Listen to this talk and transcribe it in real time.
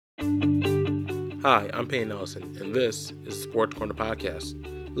Hi, I'm Payne Nelson, and this is the Sports Corner Podcast.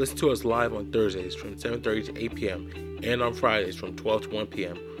 Listen to us live on Thursdays from 7:30 to 8 p.m. and on Fridays from 12 to 1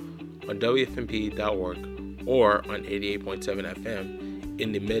 p.m. on WFMP.org or on 88.7 FM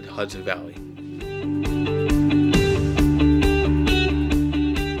in the Mid-Hudson Valley.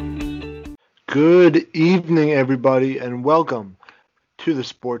 Good evening, everybody, and welcome to the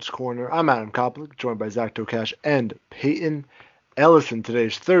Sports Corner. I'm Adam Koplik, joined by Zach Tokash and Peyton Ellison. Today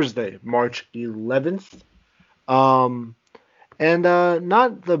is Thursday, March 11th. Not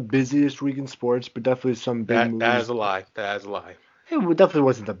the busiest week in sports, but definitely some big moves. That is a lie. That is a lie. It definitely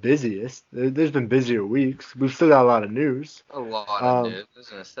wasn't the busiest. There's been busier weeks. We've still got a lot of news. A lot of news, I was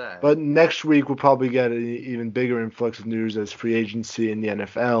going to say. But next week we'll probably get an even bigger influx of news as free agency in the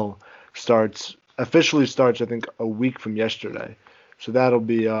NFL officially starts, I think, a week from yesterday. So that'll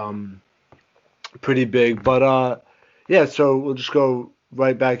be pretty big. But so we'll just go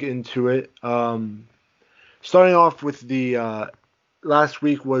right back into it. Starting off with the last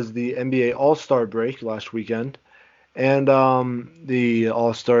week was the NBA All-Star break last weekend. And the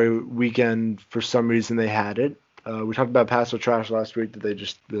All-Star weekend, for some reason, they had it. We talked about Pass or Trash last week, that they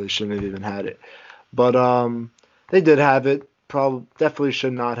just really shouldn't have even had it. But they did have it. Definitely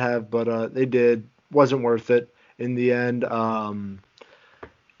should not have, but they did. Wasn't worth it in the end. I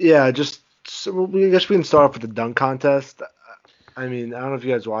guess we can start off with the dunk contest. I mean, I don't know if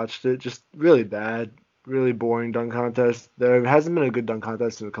you guys watched it. Just really bad, really boring dunk contest. There hasn't been a good dunk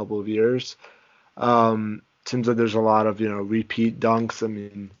contest in a couple of years. Seems like there's a lot of, repeat dunks. I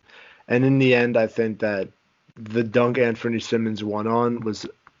mean, and in the end, I think that the dunk Anthony Simmons won on was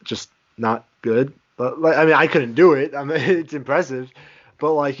just not good. But, I couldn't do it. I mean, it's impressive.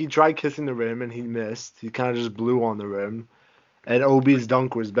 But, he tried kissing the rim and he missed. He kind of just blew on the rim. And Obi's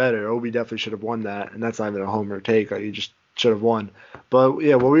dunk was better. Obi definitely should have won that. And that's not even a homer take. He just should have won. But,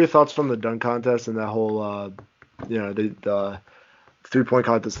 yeah, what were your thoughts from the dunk contest and that whole, the three-point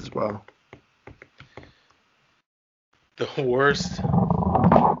contest as well? The worst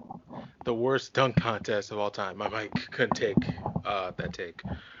dunk contest of all time. My mic couldn't take that take.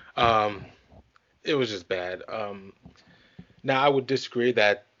 It was just bad. Now, I would disagree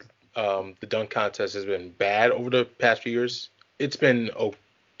that the dunk contest has been bad over the past few years. It's been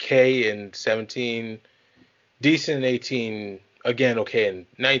okay in 17, decent in 18, again okay in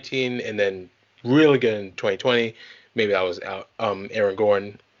 19, and then really good in 2020. Maybe that was Aaron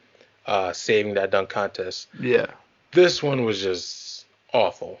Gordon saving that dunk contest. Yeah. This one was just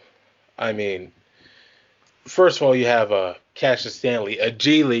awful. I mean, first of all, you have Cassius Stanley, a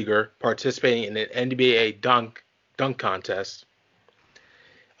G Leaguer, participating in an NBA dunk contest.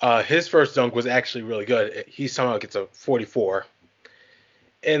 His first dunk was actually really good. He somehow gets a 44.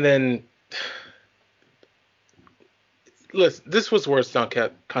 And then, listen, this was the worst dunk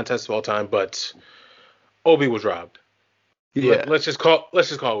contest of all time, but Obi was robbed. Yeah. Let's just call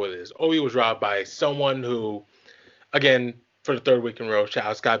it what it is. Obi was robbed by someone who, again, for the third week in a row, shout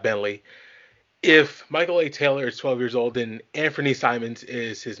out Scott Bentley. If Michael A. Taylor is 12 years old, then Anthony Simons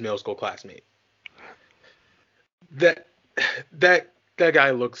is his middle school classmate. That guy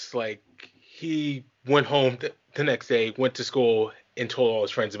looks like he went home the next day, went to school, and told all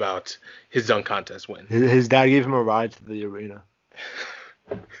his friends about his dunk contest win. His dad gave him a ride to the arena.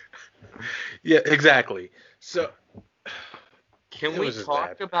 Yeah, exactly. So, can we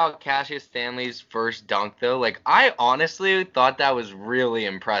talk about Cassius Stanley's first dunk, though? I honestly thought that was really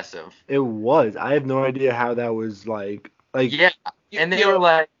impressive. It was. I have no idea how that was yeah, and they were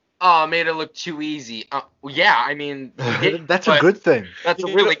like, oh, made it look too easy. Yeah, I mean, that's a good thing. That's a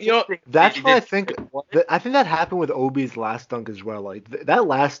really good thing. That's why I think that happened with Obi's last dunk as well. That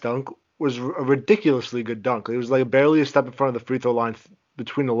last dunk was a ridiculously good dunk. It was barely a step in front of the free throw line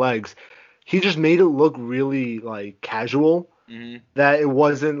between the legs. He just made it look really casual. Mm-hmm. That it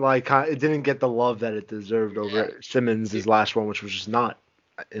wasn't it didn't get the love that it deserved over Simmons' last one, which was just not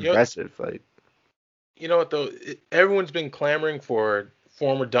impressive. You know what though? Everyone's been clamoring for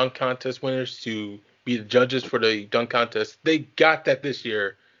former dunk contest winners to be the judges for the dunk contest. They got that this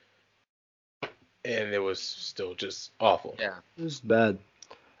year, and it was still just awful. Yeah, it was bad.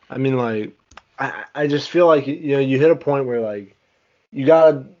 I mean, I just feel like you hit a point where you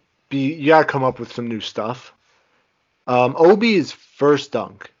gotta come up with some new stuff. Obi's first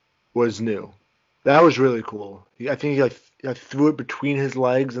dunk was new. That was really cool. I think he threw it between his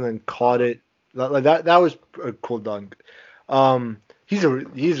legs and then caught it. That was a cool dunk. He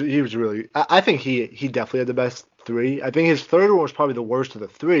was really. I think he definitely had the best three. I think his third one was probably the worst of the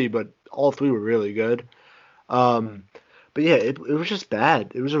three, but all three were really good. But yeah, it was just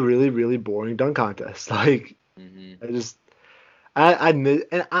bad. It was a really, really boring dunk contest.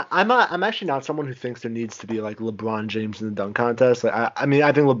 I'm actually not someone who thinks there needs to be like LeBron James in the dunk contest. Like I mean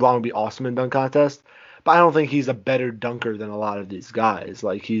I think LeBron would be awesome in dunk contest, but I don't think he's a better dunker than a lot of these guys.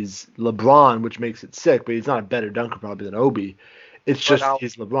 Like he's LeBron, which makes it sick, but he's not a better dunker probably than Obi. It's But just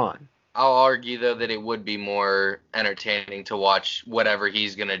he's LeBron. I'll argue though that it would be more entertaining to watch whatever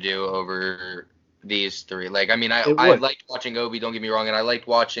he's gonna do over these three. Like, I mean, I liked watching Obi, don't get me wrong, and I liked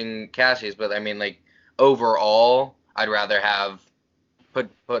watching Cassius, but I mean, like, overall, I'd rather have put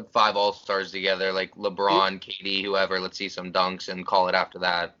 5 All-Stars together, like LeBron, KD, whoever. Let's see some dunks and call it after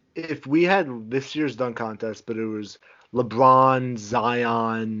that. If we had this year's dunk contest, but it was LeBron,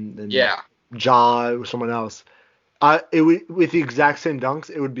 Zion, and Ja or someone else, with the exact same dunks,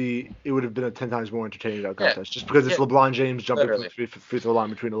 it would have been a 10 times more entertaining dunk contest, just because it's LeBron James jumping from the free throw line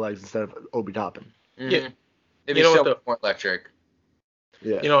between the legs instead of Obi topping. Mm-hmm. Yeah, it'd be so much more electric.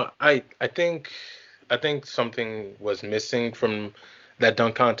 Yeah. I think something was missing from that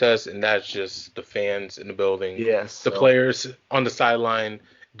dunk contest, and that's just the fans in the building. Yes. The players on the sideline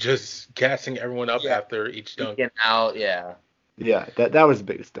just gassing everyone up after each dunk. Getting out, yeah. Yeah, that was the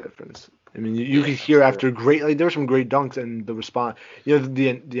biggest difference. I mean, you could hear after there were some great dunks, and the response,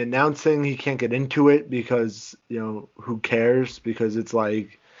 the announcing, he can't get into it because, who cares? Because it's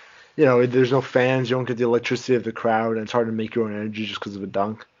like, there's no fans, you don't get the electricity of the crowd, and it's hard to make your own energy just because of a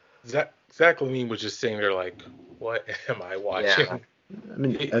dunk. Zach LaVine was just sitting there like, what am I watching? Yeah. I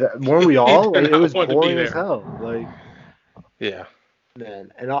mean, weren't we all? Like, it was boring as hell. Like, yeah.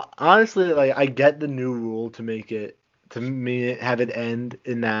 Man, and honestly, like, I get the new rule to have it end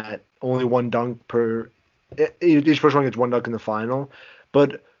in that only one dunk each person gets one dunk in the final.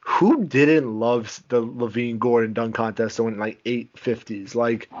 But who didn't love the LaVine Gordon dunk contest that went like 850s?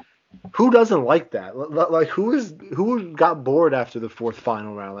 Like, who doesn't like that? Like, who got bored after the fourth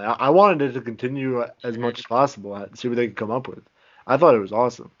final round? Like, I wanted it to continue as much as possible, see what they could come up with. I thought it was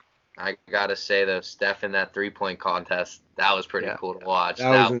awesome. I gotta say though, Steph in that 3-point contest, that was pretty cool to watch.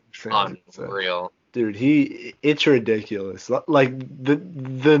 That was unreal. Dude, it's ridiculous. Like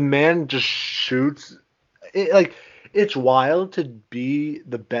the man just shoots. It's wild to be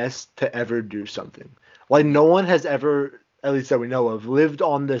the best to ever do something. Like no one has ever, at least that we know of, lived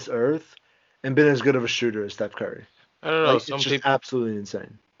on this earth and been as good of a shooter as Steph Curry. I don't know. It's just absolutely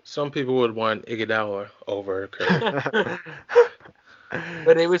insane. Some people would want Iguodala over Curry.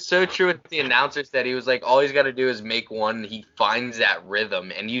 But it was so true with the announcers that he was like, all he's got to do is make one. And he finds that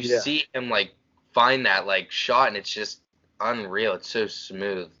rhythm, and you see him like find that like shot, and it's just unreal. It's so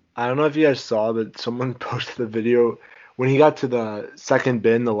smooth. I don't know if you guys saw, but someone posted the video when he got to the second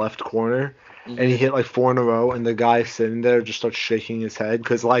bin, the left corner, and he hit like 4 in a row, and the guy sitting there just starts shaking his head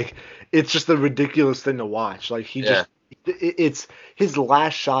because like it's just a ridiculous thing to watch. Like it's his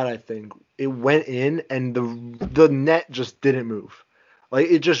last shot. I think it went in, and the net just didn't move. Like,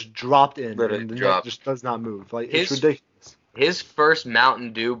 it just dropped in, and the net just does not move. Like, it's ridiculous. His first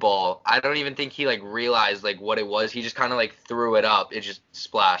Mountain Dew ball, I don't even think he, like, realized, like, what it was. He just kind of, like, threw it up. It just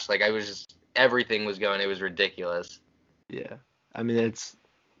splashed. Like, everything was going. It was ridiculous. Yeah. I mean, it's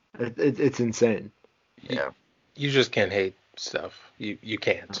insane. Yeah. You just can't hate stuff. You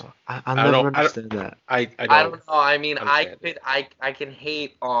can't. I never understand that. I don't know. I mean, I can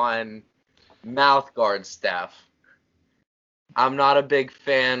hate on mouth guard stuff. I'm not a big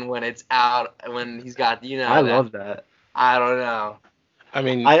fan when it's out, when he's got, I love that. I don't know. I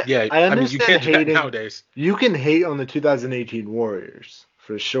mean, I understand you can't hating do that nowadays. You can hate on the 2018 Warriors,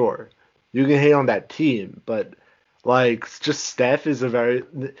 for sure. You can hate on that team, but, like, just Steph is I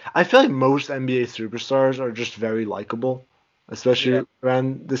feel like most NBA superstars are just very likable, especially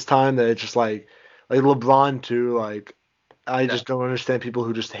around this time, that it's just, like LeBron, too, like, I just don't understand people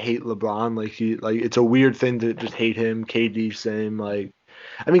who just hate LeBron. Like it's a weird thing to just hate him. KD same. Like,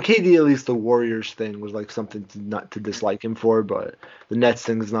 I mean, KD, at least the Warriors thing was like something not to dislike him for, but the Nets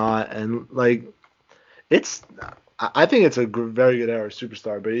thing's not. And like, I think it's a very good era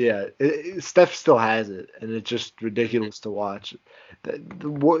superstar. But yeah, Steph still has it, and it's just ridiculous to watch. The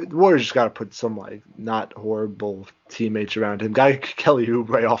Warriors just got to put some like not horrible teammates around him. Guy Kelly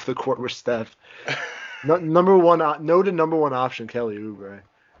Oubre off the court with Steph. Number one option, Kelly Oubre.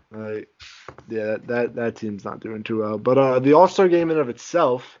 Like, yeah, that team's not doing too well. But the All-Star game in of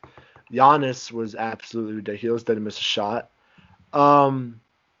itself, Giannis was absolutely ridiculous. Didn't miss a shot. And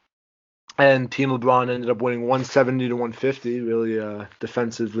Team LeBron ended up winning 170-150. Really a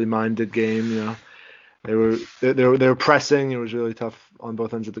defensively minded game. They were pressing. It was really tough on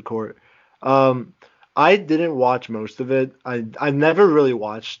both ends of the court. I didn't watch most of it. I never really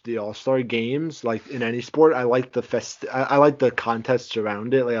watched the All-Star games like in any sport. I like I like the contests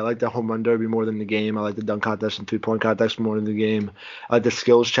around it. Like I like the home run derby more than the game. I like the dunk contest and 3-point contest more than the game. I like the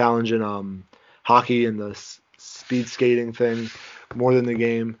skills challenge in hockey and the speed skating thing more than the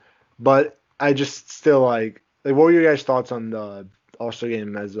game. But I just still like what were your guys' thoughts on the All-Star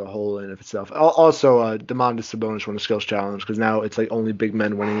game as a whole and of itself? Also, Domantas Sabonis won the skills challenge because now it's like only big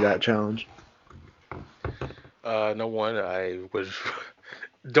men winning that challenge. No one. I was.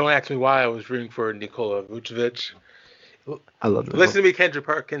 Don't ask me why I was rooting for Nikola Vucevic. I love it. Listen to me, Kendra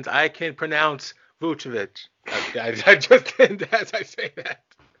Perkins. I can pronounce Vucevic. I just did as I say that.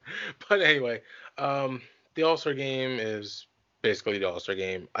 But anyway, the All-Star game is basically the All-Star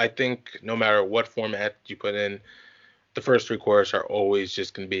game. I think no matter what format you put in, the first three quarters are always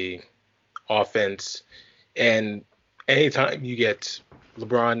just going to be offense. And anytime you get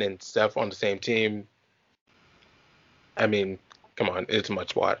LeBron and Steph on the same team, I mean, come on, it's a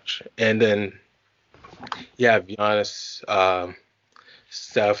much watch. And then you have Giannis,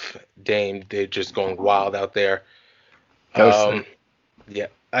 Steph, Dame, they're just going wild out there. Yeah,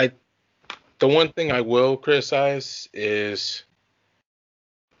 the one thing I will criticize is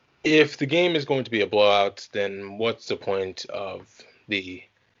if the game is going to be a blowout, then what's the point of the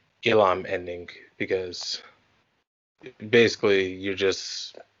Elam ending? Because basically you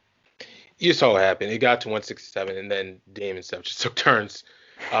saw what happened. It got to 167, and then Dame and Steph just took turns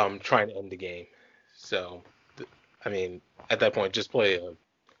trying to end the game. So, I mean, at that point, just play a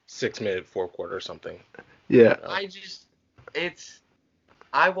 6-minute fourth quarter or something. Yeah.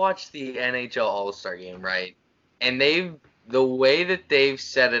 I watched the NHL All-Star game, right? And the way that they've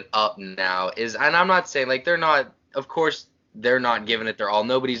set it up now is, and I'm not saying, like, of course, they're not giving it their all.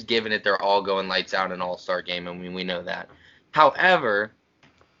 Nobody's giving it their all going lights out in an All-Star game, and we know that. However,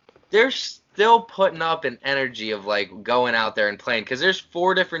 they're still putting up an energy of, like, going out there and playing, because there's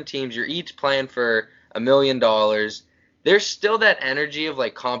 4 different teams. You're each playing for $1 million. There's still that energy of,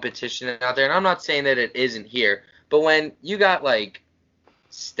 like, competition out there, and I'm not saying that it isn't here, but when you got, like,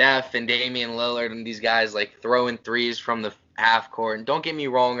 Steph and Damian Lillard and these guys, like, throwing threes from the half court, and don't get me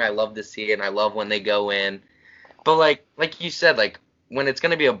wrong, I love to see it, and I love when they go in, but, like you said, like, when it's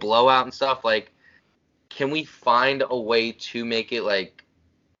going to be a blowout and stuff, like, can we find a way to make it, like,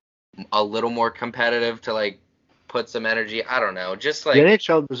 a little more competitive to, like, put some energy? I don't know. Just, like, the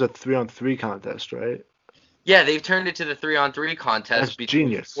NHL was a 3-on-3 contest, right? Yeah, they've turned it to the 3-on-3 contest. That's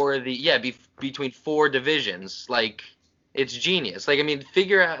genius. Between 4 divisions. Like, it's genius. Like, I mean,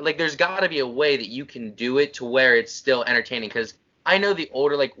 figure out, like, there's got to be a way that you can do it to where it's still entertaining. Because I know the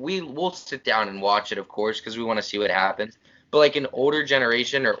older, like, we'll sit down and watch it, of course, because we want to see what happens. But, like, an older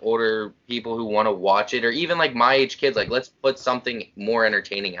generation or older people who want to watch it, or even, like, my age kids, like, let's put something more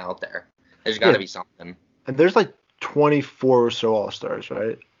entertaining out there. There's got to be something. And there's, like, 24 or so All-Stars,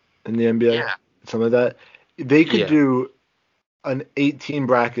 right? In the NBA? Yeah. Something like that. They could do an 18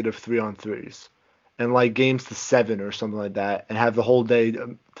 bracket of 3-on-3s and, like, games to 7 or something like that and have the whole day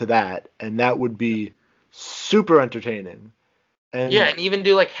to that. And that would be super entertaining. And even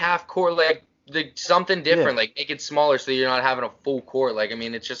do, like, half court, like, something different, like, make it smaller so you're not having a full court. Like, I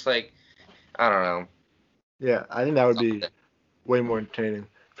mean, it's just, like, I don't know. Yeah, I think that would be way more entertaining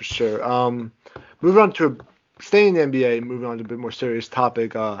for sure. Moving on to staying in the NBA, moving on to a bit more serious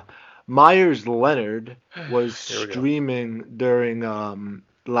topic. Meyers Leonard was streaming during I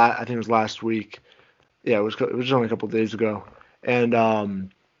think it was last week. Yeah, it was only a couple of days ago,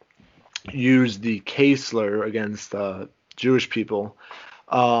 and used the K slur against Jewish people.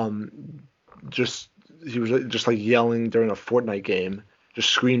 He was just like yelling during a Fortnite game. Just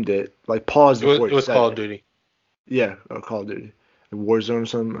screamed it, like paused before it was Call of Duty. Yeah, Call of Duty. Warzone or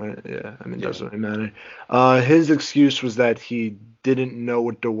something. Yeah, I mean, it doesn't really matter. His excuse was that he didn't know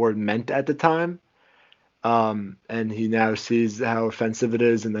what the word meant at the time, and he now sees how offensive it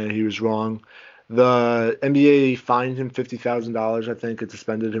is and that he was wrong. The NBA fined him $50,000, I think, and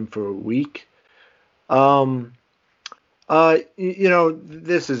suspended him for a week.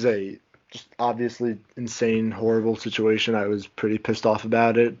 This is a just obviously insane, horrible situation. I was pretty pissed off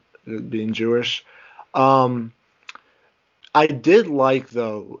about it, being Jewish. I did like,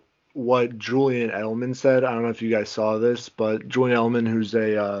 though, what Julian Edelman said. I don't know if you guys saw this, but Julian Edelman, who's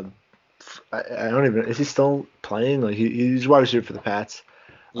is he still playing? Like he's wide receiver for the Pats.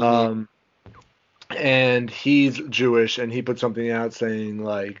 Mm-hmm. And he's Jewish, and he put something out saying,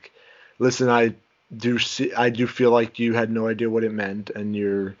 like, listen, I do feel like you had no idea what it meant, and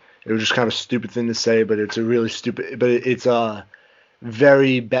it was just kind of a stupid thing to say, but it's a really stupid, but it's a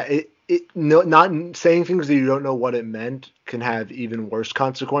very bad. not saying things that you don't know what it meant can have even worse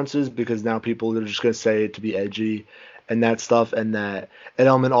consequences, because now people are just going to say it to be edgy and that stuff, and that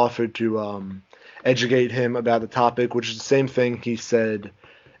Edelman offered to educate him about the topic, which is the same thing he said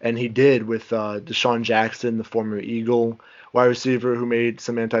and he did with Deshaun Jackson, the former Eagle wide receiver who made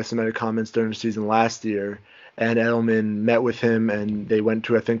some anti-Semitic comments during the season last year. And Edelman met with him, and they went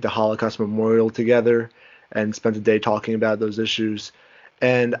to, I think, the Holocaust Memorial together and spent a day talking about those issues.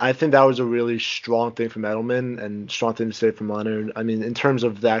 And I think that was a really strong thing from Edelman and strong thing to say from Leonard. I mean, in terms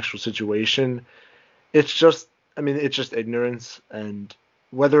of the actual situation, it's just ignorance. And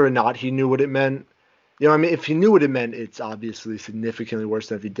whether or not he knew what it meant, if he knew what it meant, it's obviously significantly worse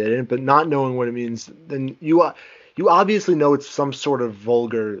than if he didn't. But not knowing what it means, then you obviously know it's some sort of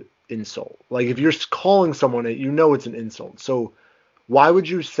vulgar insult. Like, if you're calling someone it, it's an insult. So why would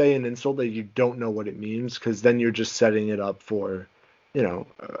you say an insult that you don't know what it means? Because then you're just setting it up for, you're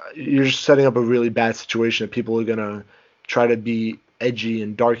just setting up a really bad situation that people are gonna try to be edgy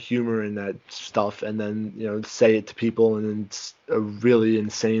and dark humor and that stuff, and then say it to people, and it's a really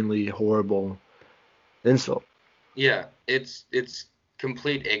insanely horrible insult. Yeah, it's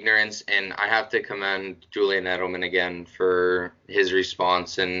complete ignorance, and I have to commend Julian Edelman again for his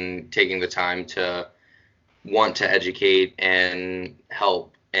response and taking the time to want to educate and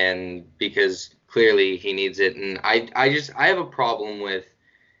help, and because clearly he needs it. And I have a problem with,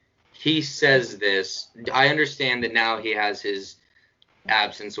 he says this, I understand that now he has his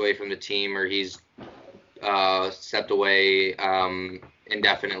absence away from the team, or he's stepped away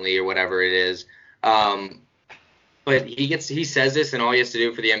indefinitely or whatever it is. But he says this, and all he has to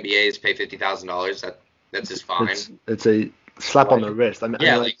do for the NBA is pay $50,000. That's his fine. It's a slap on the wrist.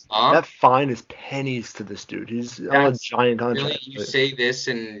 That fine is pennies to this dude. He's on a giant contract. Really, you say this,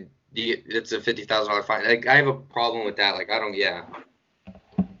 and it's a $50,000 fine. Like, I have a problem with that. Like, I don't. Yeah.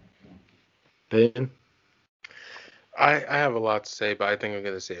 Payne? I have a lot to say, but I think I'm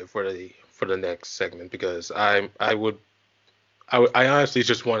gonna say it for the next segment, because I honestly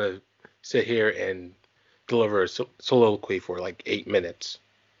just want to sit here and deliver a soliloquy for like 8 minutes.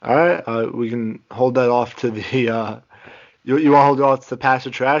 All right, we can hold that off to the. You want to hold it off to pass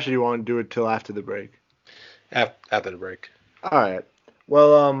the trash, or you want to do it till after the break? After the break. All right.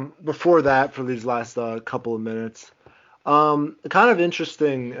 Well, before that, for these last couple of minutes, kind of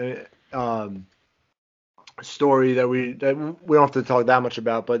interesting story that we don't have to talk that much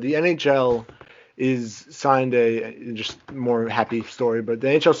about, but the NHL is signed a just more happy story. But the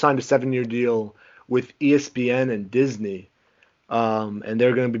NHL signed a 7-year deal with ESPN and Disney, and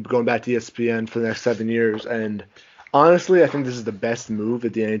they're going to be going back to ESPN for the next 7 years. And honestly, I think this is the best move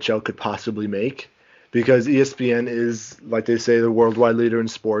that the NHL could possibly make, because ESPN is, like they say, the worldwide leader in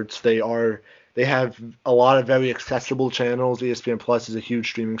sports. They have a lot of very accessible channels. ESPN Plus is a huge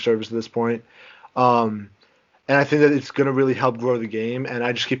streaming service at this point. And I think that it's going to really help grow the game. And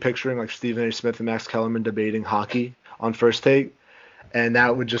I just keep picturing like Stephen A. Smith and Max Kellerman debating hockey on First Take. And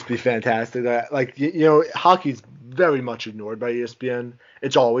that would just be fantastic. Hockey's very much ignored by ESPN.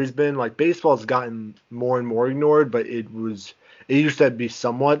 It's always been. Like, baseball's gotten more and more ignored, but it used to be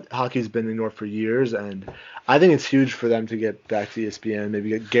somewhat. Hockey's been ignored for years, and I think it's huge for them to get back to ESPN, maybe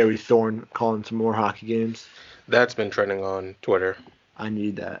get Gary Thorne calling some more hockey games. That's been trending on Twitter. I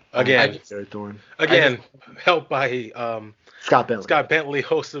need that. Again, Gary Thorne. Again, helped by Scott Bentley. Scott Bentley,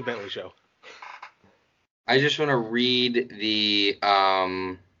 host of the Bentley Show. I just want to read the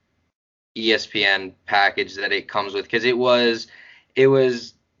ESPN package that it comes with, because it was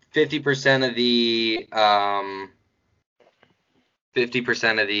 50% of the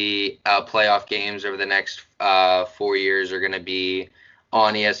 50% of the playoff games over the next 4 years are going to be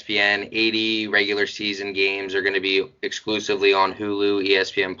on ESPN. 80 regular season games are going to be exclusively on Hulu,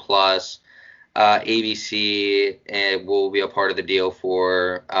 ESPN Plus. ABC will be a part of the deal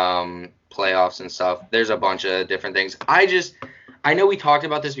for playoffs and stuff. There's a bunch of different things. I know we talked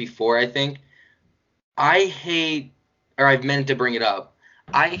about this before, I think. I've meant to bring it up.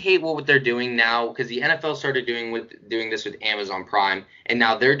 I hate what they're doing now, because the NFL started doing this with Amazon Prime, and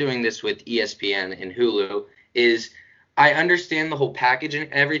now they're doing this with ESPN and Hulu. I understand the whole package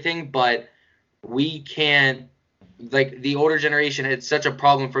and everything, but we can't, like, the older generation, it's such a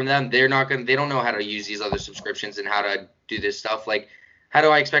problem for them. They don't know how to use these other subscriptions and how to do this stuff. Like, how do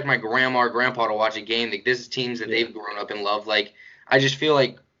I expect my grandma or grandpa to watch a game? Like, this is teams that they've grown up and love. Like, I just feel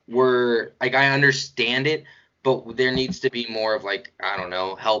like I understand it, but there needs to be more of, like, I don't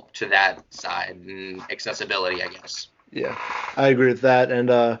know, help to that side and accessibility, I guess. Yeah, I agree with that. And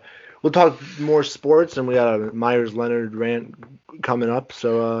we'll talk more sports, and we got a Myers-Leonard rant coming up,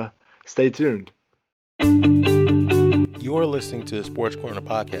 so stay tuned. You You're listening to the Sports Corner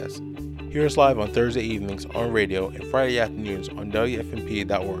podcast. Hear us live on Thursday evenings on radio and Friday afternoons on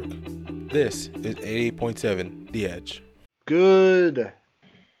WFMP.org. This is 88.7 The Edge. Good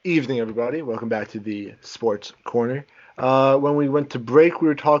evening, everybody. Welcome back to the Sports Corner. When we went to break, we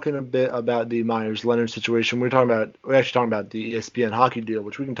were talking a bit about the Meyers-Leonard situation. We're actually talking about the ESPN hockey deal,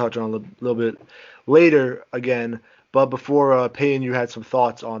 which we can touch on a little bit later again. But before, Payne, you had some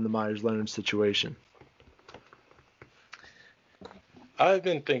thoughts on the Meyers-Leonard situation. I've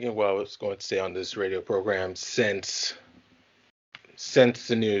been thinking what I was going to say on this radio program since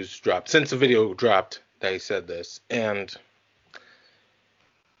the news dropped, since the video dropped that he said this. And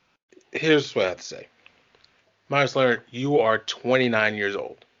here's what I have to say. Meyers-Leonard, you are 29 years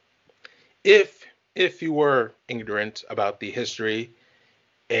old. If you were ignorant about the history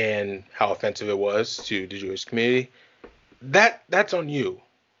and how offensive it was to the Jewish community, that's on you.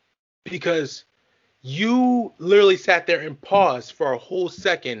 Because you literally sat there and paused for a whole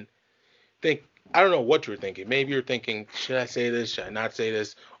second. I don't know what you were thinking. Maybe you're thinking, should I say this? Should I not say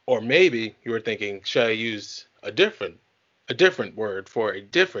this? Or maybe you were thinking, should I use a different word for a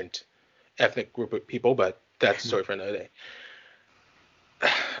different ethnic group of people? But that's a story for another day.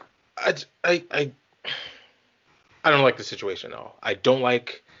 I don't like the situation at all. I don't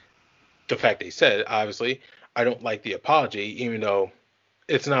like the fact that he said it, obviously. I don't like the apology, even though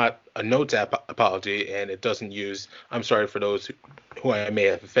it's not a notes app apology and it doesn't use I'm sorry for those who I may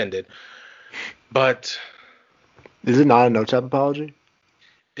have offended. But is it not a notes app apology?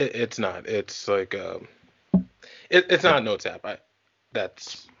 It's not. It's like it's not a notes app.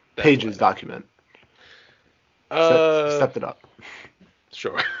 That's Pages document. Stepped it up.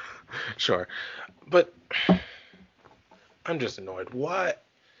 Sure. But I'm just annoyed. What?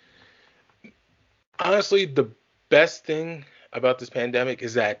 Honestly, the best thing about this pandemic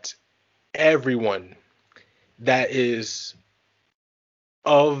is that everyone that is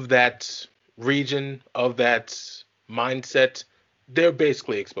of that region, of that mindset, they're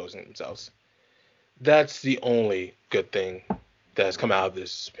basically exposing themselves. That's the only good thing that has come out of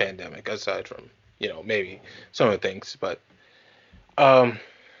this pandemic, aside from, maybe some of the things. But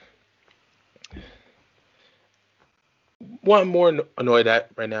what I'm more annoyed at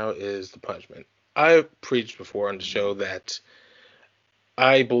right now is the punishment. I preached before on the show that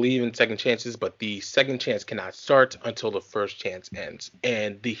I believe in second chances, but the second chance cannot start until the first chance ends.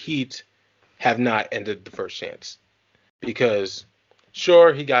 And the Heat have not ended the first chance. Because,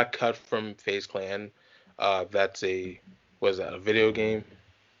 sure, he got cut from FaZe Clan. That's a video game?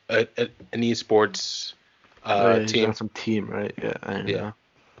 An esports team. On some team, right? Yeah.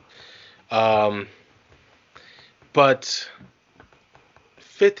 But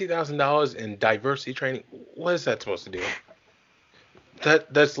 $50,000 in diversity training, what is that supposed to do?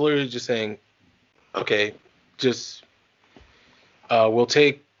 That's literally just saying, okay, just we'll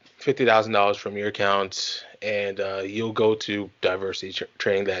take $50,000 from your account and you'll go to diversity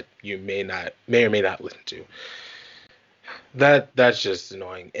training that you may or may not listen to. That's just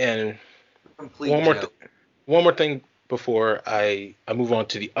annoying. And one more thing before I move on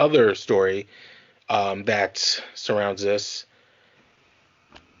to the other story that surrounds this.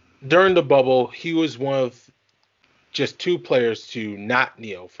 During the bubble, he was one of just two players to not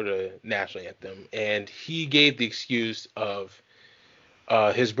kneel for the national anthem, and he gave the excuse of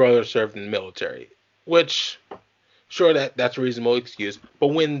his brother served in the military, which, sure, that's a reasonable excuse, but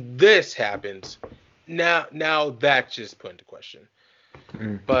when this happens, now that's just put into question.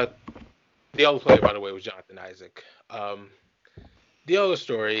 But the other player, by the way, was Jonathan Isaac. The other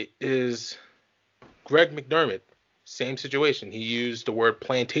story is Greg McDermott. Same situation. He used the word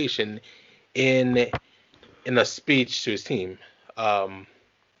plantation in a speech to his team.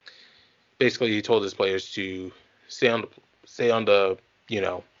 Basically, he told his players to stay on the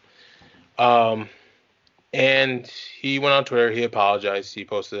and he went on Twitter. He apologized. He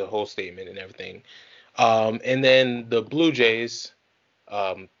posted a whole statement and everything. And then the Blue Jays,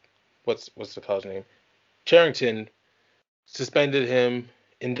 what's the college name? Charrington suspended him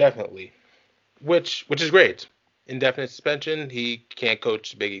indefinitely, which is great. Indefinite suspension. He can't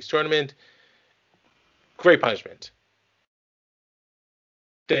coach the Big East tournament. Great punishment.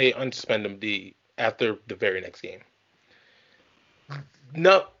 They unsuspend him after the very next game.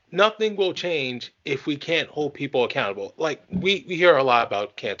 Nothing will change if we can't hold people accountable. Like, we hear a lot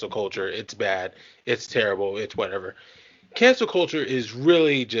about cancel culture. It's bad. It's terrible. It's whatever. Cancel culture is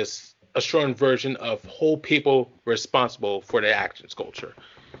really just a shortened version of hold people responsible for their actions culture.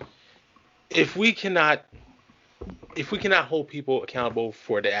 If we cannot hold people accountable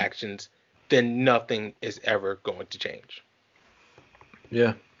for their actions, then nothing is ever going to change.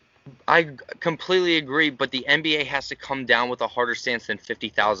 Yeah. I completely agree, but the NBA has to come down with a harder stance than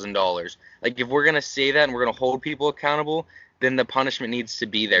 $50,000. Like, if we're gonna say that and we're gonna hold people accountable, then the punishment needs to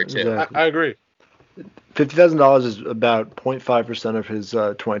be there too. Exactly. I agree. $50,000 is about 0.5% of his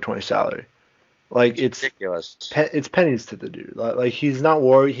 2020 salary. Like it's ridiculous. It's pennies to the dude. Like he's not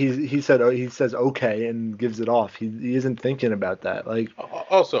worried. He says okay and gives it off. He isn't thinking about that. Like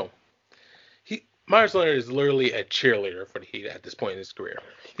also, Myers Leonard is literally a cheerleader for the Heat at this point in his career.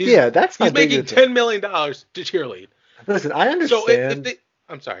 That's he's making $10 million to cheerlead. Listen, I understand.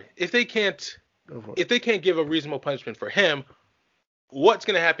 So if they can't give a reasonable punishment for him, what's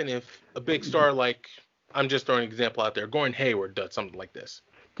going to happen if a big star like, I'm just throwing an example out there, Gordon Hayward does something like this?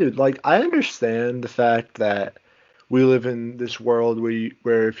 Dude, like I understand the fact that we live in this world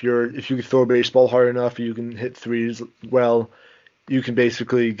where if you can throw a baseball hard enough, you can hit threes well, you can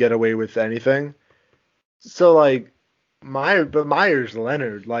basically get away with anything. So like Myers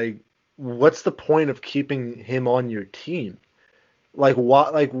Leonard, like what's the point of keeping him on your team? Like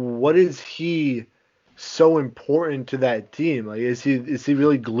what is he so important to that team? Like is he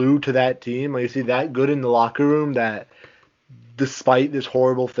really glued to that team? Like is he that good in the locker room that despite this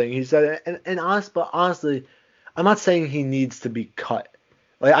horrible thing he said, honestly, I'm not saying he needs to be cut.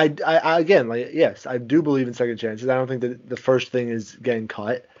 Like I again, like yes, I do believe in second chances. I don't think that the first thing is getting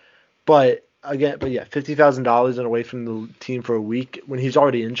cut, but yeah, $50,000 and away from the team for a week when he's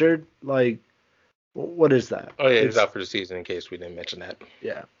already injured, like what is that? Oh yeah, he's out for the season. In case we didn't mention that.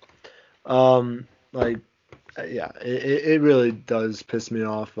 Yeah. Like yeah, it really does piss me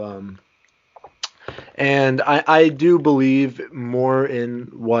off. And I do believe more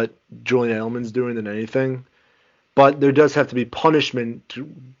in what Julian Edelman's doing than anything. But there does have to be punishment.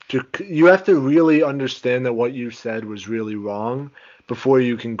 You have to really understand that what you said was really wrong before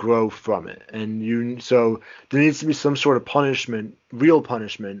you can grow from it. So there needs to be some sort of punishment, real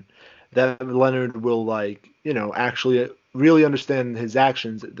punishment, that Leonard will actually really understand his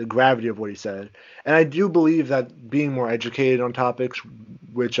actions, the gravity of what he said. And I do believe that being more educated on topics,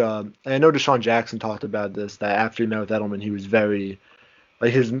 which I know Deshaun Jackson talked about this, that after he met with Edelman, he was very,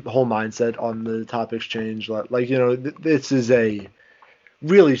 like his whole mindset on the topics changed. This is a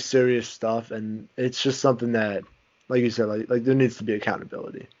really serious stuff, and it's just something that, like you said, like there needs to be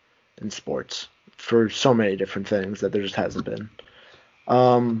accountability in sports for so many different things that there just hasn't been.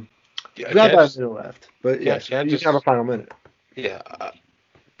 We got about a minute left, but yes, you can have a final minute. Yeah,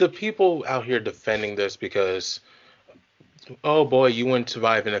 the people out here defending this because, oh boy, you wouldn't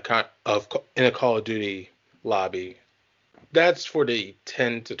survive in a Call of Duty lobby. That's for the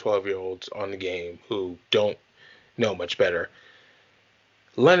 10 to 12-year-olds on the game who don't know much better.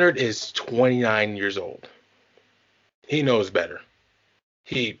 Leonard is 29 years old. He knows better.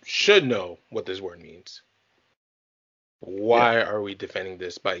 He should know what this word means. Why are we defending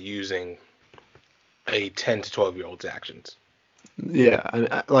this by using a 10 to 12-year-old's actions?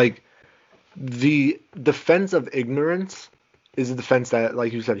 Yeah, like the defense of ignorance is a defense that,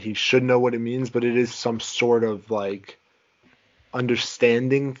 like you said, he should know what it means, but it is some sort of like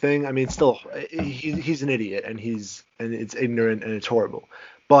understanding thing. I mean, still, he's an idiot, and it's ignorant and it's horrible.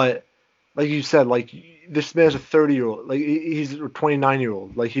 But like you said, like this man's a 30-year-old, like he's a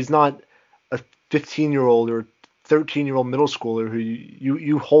 29-year-old, like he's not a 15-year-old or 13-year-old middle schooler who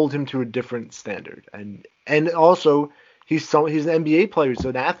you hold him to a different standard, and also he's an NBA player, so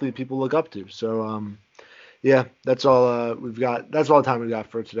an athlete people look up to. So yeah, that's all we've got. That's all the time we got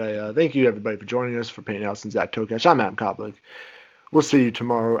for today. Thank you everybody for joining us. For Peyton Nelson, Zach Tokash, I'm Adam Koplik. We'll see you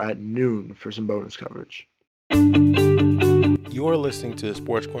tomorrow at noon for some bonus coverage. You are listening to the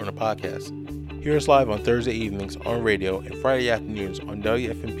Sports Corner podcast. Hear us live on Thursday evenings on radio and Friday afternoons on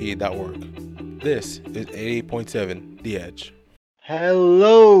WFMP.org. This is 88.7 The Edge.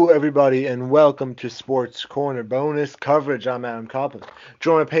 Hello, everybody, and welcome to Sports Corner bonus coverage. I'm Adam Koplik,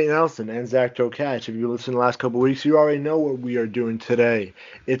 joined by Peyton Nelson and Zach Tokash. If you listened the last couple of weeks, you already know what we are doing today.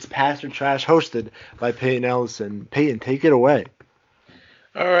 It's Pass or Trash, hosted by Peyton Nelson. Peyton, take it away.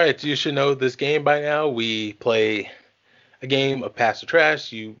 All right, you should know this game by now. We play a game of Pass or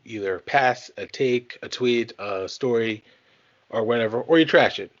Trash. You either pass, a take, a tweet, a story, or whatever, or you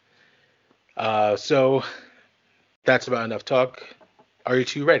trash it. So that's about enough talk. Are you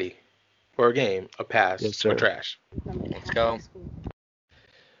two ready for a game of Pass or Trash? Let's go.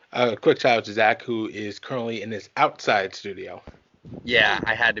 Quick shout out to Zach, who is currently in his outside studio. Yeah,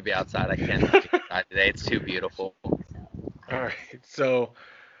 I had to be outside. I can't be outside today. It's too beautiful. All right, so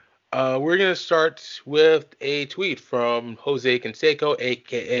we're going to start with a tweet from Jose Canseco,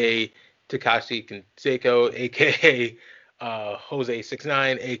 a.k.a. Takashi Canseco, a.k.a.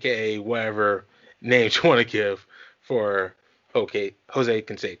 Jose69, a.k.a. whatever names you want to give for Jose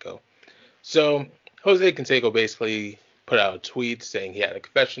Canseco. So Jose Canseco basically put out a tweet saying he had a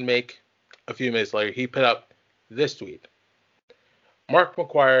confession to make. A few minutes later, he put up this tweet. Mark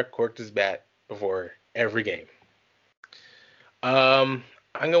McGwire corked his bat before every game. I'm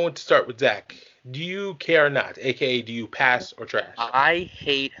going to start with Zach. Do you care or not? AKA, do you pass or trash? I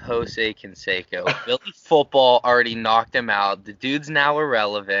hate Jose Canseco. Philly football already knocked him out. The dude's now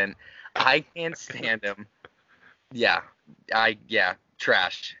irrelevant. I can't stand him. Yeah,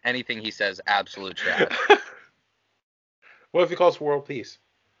 trash. Anything he says, absolute trash. What if he calls for world peace?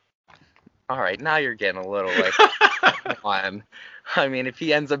 All right, now you're getting a little like, come on. I mean, if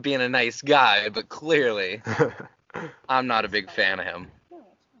he ends up being a nice guy, but clearly, I'm not a big fan of him.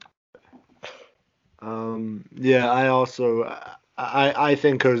 Yeah, I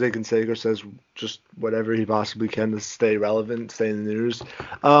think Jose Canseco says just whatever he possibly can to stay relevant, stay in the news.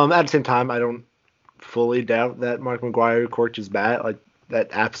 At the same time, I don't fully doubt that Mark McGwire corked his bat. Like, that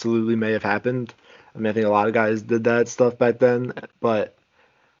absolutely may have happened. I mean, I think a lot of guys did that stuff back then, but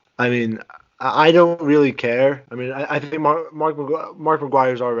I mean, I don't really care. I mean, I think Mark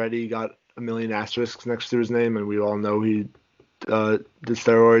McGwire's already got a million asterisks next to his name, and we all know he did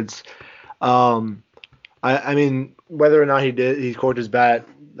steroids. I mean, whether or not he corked his bat,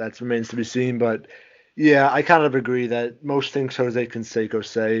 that remains to be seen. But yeah, I kind of agree that most things Jose Canseco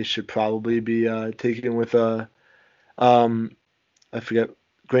say should probably be taken with a I forget,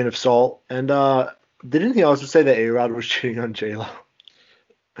 grain of salt. And didn't he also say that A-Rod was cheating on J-Lo?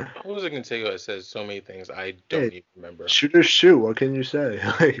 Jose Canseco says so many things I don't even remember. Shooter's shoe. What can you say?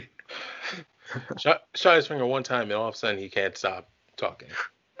 Shot his finger one time, and all of a sudden he can't stop talking.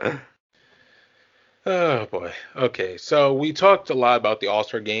 Oh, boy. Okay, so we talked a lot about the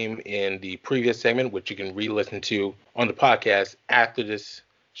All-Star game in the previous segment, which you can re-listen to on the podcast after this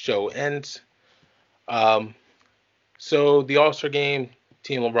show ends. So the All-Star game,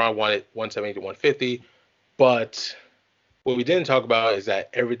 Team LeBron won it 170 to 150, but what we didn't talk about is that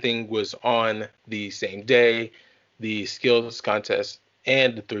everything was on the same day. The skills contest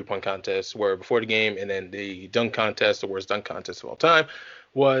and the three-point contest were before the game, and then the dunk contest, the worst dunk contest of all time,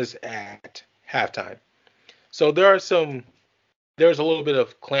 was at halftime. So there's a little bit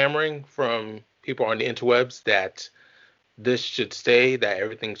of clamoring from people on the interwebs that this should stay, that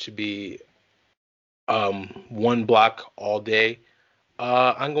everything should be one block all day.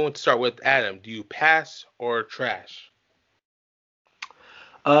 I'm going to start with Adam. Do you pass or trash?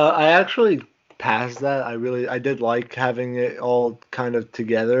 I actually passed that. I did like having it all kind of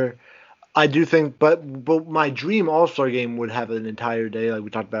together. I do think, but my dream All-Star game would have an entire day, like we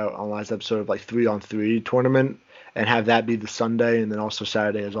talked about on last episode, of like 3-on-3 tournament, and have that be the Sunday, and then also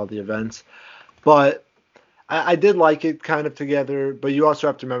Saturday as all the events. But I did like it kind of together, but you also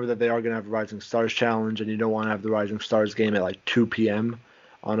have to remember that they are going to have a Rising Stars challenge, and you don't want to have the Rising Stars game at like 2 p.m.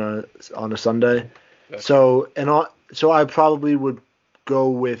 on a Sunday. That's so I probably would go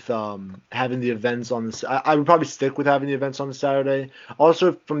with having the events on the. I would probably stick with having the events on the Saturday.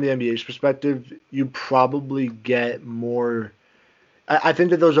 Also, from the NBA's perspective, you probably get more. I think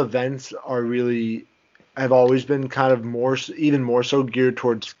that those events have always been kind of even more so geared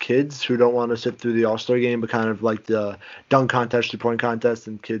towards kids who don't want to sit through the All-Star game, but kind of like the dunk contest, three-point contest,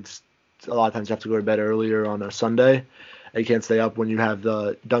 and kids a lot of times have to go to bed earlier on a Sunday. They can't stay up when you have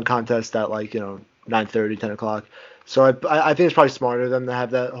the dunk contest at 9:30, 10 o'clock. So I think it's probably smarter than to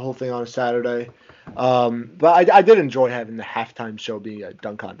have that whole thing on a Saturday. But I did enjoy having the halftime show being a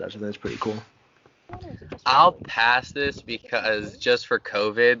dunk contest. I think it's pretty cool. I'll pass this because just for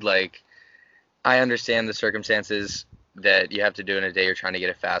COVID, I understand the circumstances that you have to do in a day you're trying to get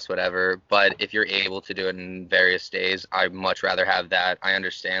it fast, whatever. But if you're able to do it in various days, I'd much rather have that. I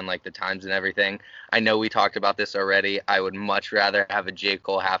understand the times and everything. I know we talked about this already. I would much rather have a J.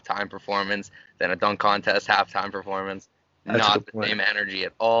 Cole halftime performance than a dunk contest halftime performance. Not the same energy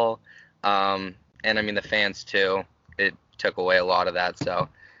at all. And I mean the fans too. It took away a lot of that. So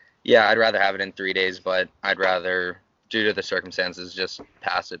yeah, I'd rather have it in 3 days, but I'd rather, due to the circumstances, just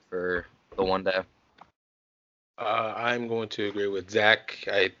pass it for the one day. I'm going to agree with Zach.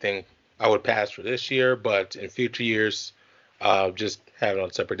 I think I would pass for this year, but in future years, just have it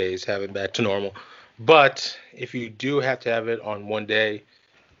on separate days, have it back to normal. But if you do have to have it on one day,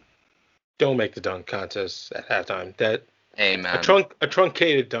 don't make the dunk contest at halftime. Amen. A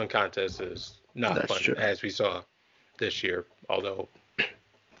truncated dunk contest is not That's fun, true. as we saw this year, although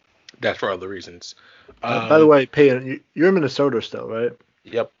that's for other reasons. By the way, Peyton, you're in Minnesota still, right?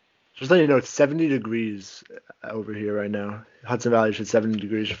 Yep. Just letting you know, it's 70 degrees over here right now. Hudson Valley hit 70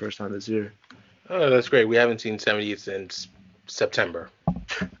 degrees for the first time this year. Oh, that's great. We haven't seen 70 since September.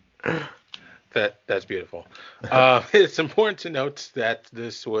 That's beautiful. It's important to note that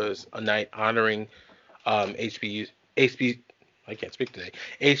this was a night honoring HB, HB, I can't speak today,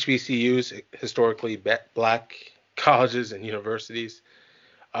 HBCUs, historically black colleges and universities.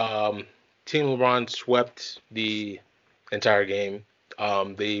 Um, Team LeBron swept the entire game.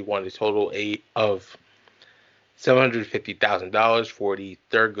 They won a total of $750,000 for the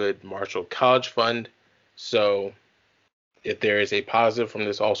Thurgood Marshall College Fund. So, if there is a positive from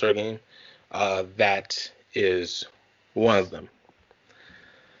this All Star game, that is one of them.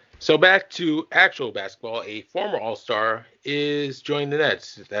 So back to actual basketball, a former All Star is joining the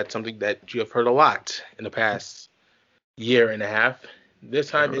Nets. That's something that you have heard a lot in the past year and a half.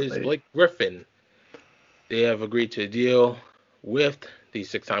 This time is Blake Griffin. They have agreed to a deal with the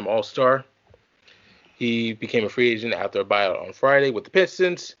six-time All Star. He became a free agent after a buyout on Friday with the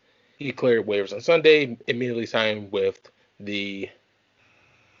Pistons. He cleared waivers on Sunday, immediately signed with the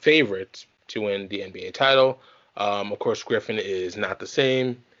favorites to win the NBA title. Of course, Griffin is not the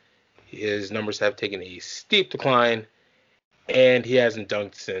same. His numbers have taken a steep decline, and he hasn't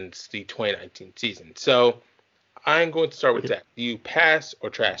dunked since the 2019 season. So I'm going to start with that. Do you pass or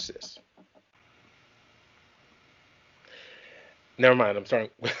trash this? Never mind. I'm starting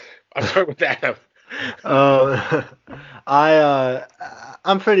with Adam.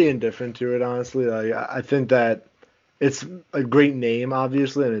 I'm pretty indifferent to it, honestly. Like, I think that it's a great name,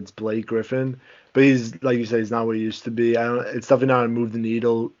 obviously, and it's Blake Griffin. But he's, like you said, he's not what he used to be. It's definitely not a move the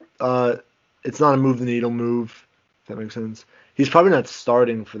needle. It's not a move the needle move. If that makes sense. He's probably not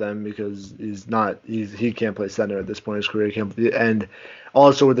starting for them because he can't play center at this point in his career. And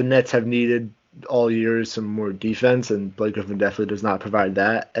also, what the Nets have needed all year is some more defense, and Blake Griffin definitely does not provide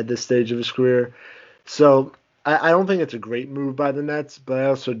that at this stage of his career. So I don't think it's a great move by the Nets,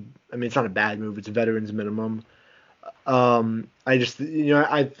 but I mean, it's not a bad move. It's a veterans minimum. I do think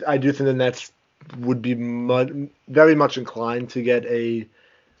the Nets would be very much inclined to get a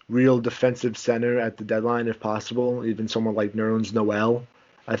real defensive center at the deadline if possible. Even someone like Nerlens Noel,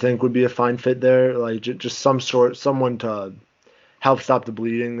 I think, would be a fine fit there. Like just someone to help stop the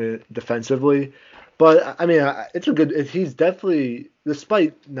bleeding defensively. But I mean, he's definitely,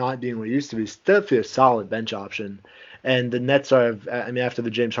 despite not being what he used to be, he's definitely a solid bench option. And the Nets after the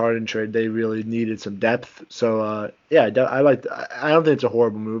James Harden trade, they really needed some depth. So, I don't think it's a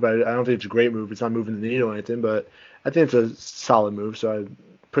horrible move. I don't think it's a great move. It's not moving the needle or anything, but I think it's a solid move. So I'm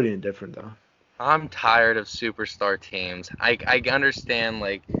pretty indifferent, though. I'm tired of superstar teams. I understand,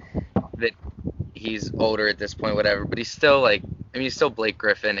 like, that he's older at this point, whatever, but he's still, like, he's still Blake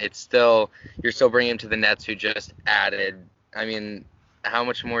Griffin. You're still bringing him to the Nets who just added. I mean, how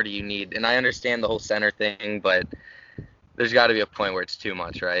much more do you need? And I understand the whole center thing, but there's got to be a point where it's too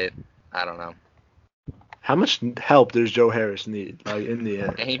much, right? I don't know. How much help does Joe Harris need, like, in the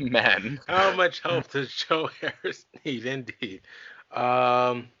end? Amen. How much help does Joe Harris need, indeed?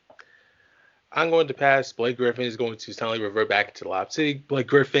 I'm going to pass. Blake Griffin is going to suddenly revert back to Lob City. Blake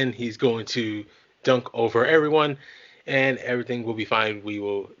Griffin, he's going to dunk over everyone, and everything will be fine.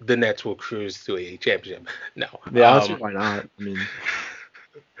 The Nets will cruise to a championship. No. Yeah, honestly, why not? I mean,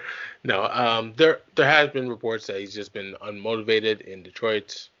 no. There has been reports that he's just been unmotivated in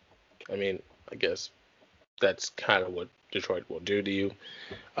Detroit. I mean, I guess that's kind of what Detroit will do to you.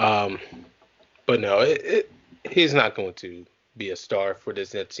 But no, he's not going to be a star for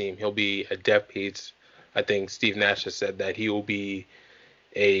this Nets team. He'll be a depth piece. I think Steve Nash has said that he will be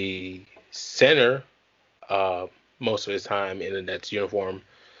a center most of his time in the Nets uniform.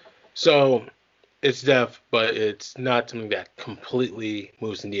 So it's depth, but it's not something that completely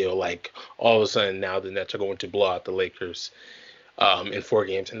moves the needle. Like all of a sudden now the Nets are going to blow out the Lakers in 4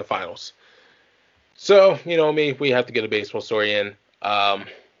 games in the finals. So, we have to get a baseball story in.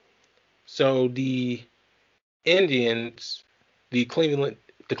 So the Indians, the Cleveland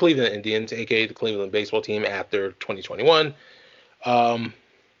Indians, aka the Cleveland baseball team after 2021,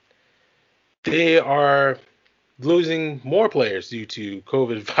 they are losing more players due to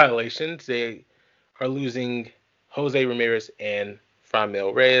COVID violations. They are losing Jose Ramirez and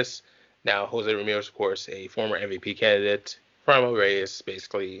Franmil Reyes. Now, Jose Ramirez, of course, a former MVP candidate. Franmil Reyes,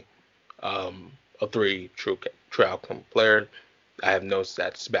 basically a 3 true outcome player. I have no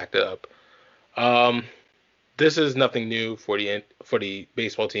stats to back that up. This is nothing new for the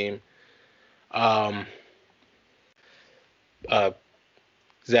baseball team.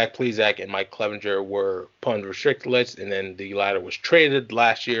 Zach Plesac and Mike Clevenger were put on the restricted list, and then the latter was traded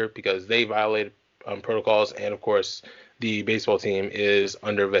last year because they violated protocols. And of course, the baseball team is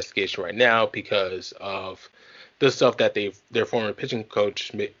under investigation right now because of the stuff that their former pitching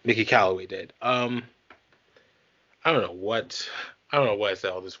coach Mickey Callaway did. I don't know what I don't know what I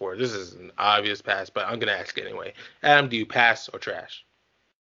said all this for. This is an obvious pass, but I'm gonna ask anyway. Adam, do you pass or trash?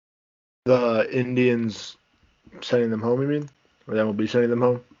 The Indians sending them home, you mean? Or then we'll be sending them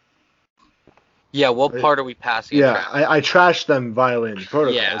home? Yeah, what part are we passing? Yeah, I trashed them violating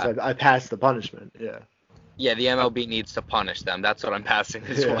protocols. Yeah. I passed the punishment. Yeah. Yeah, the MLB needs to punish them. That's what I'm passing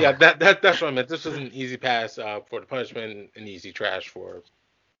this one. Yeah, that's what I meant. This was an easy pass for the punishment, an easy trash for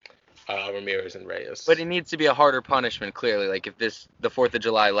Ramirez and Reyes. But it needs to be a harder punishment, clearly. Like if the 4th of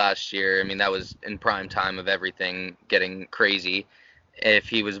July last year, I mean, that was in prime time of everything getting crazy. If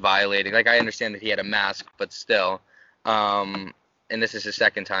he was violating, like I understand that he had a mask, but still, and this is his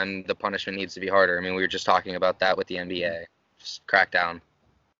second time, the punishment needs to be harder. I mean, we were just talking about that with the NBA. Just crack down.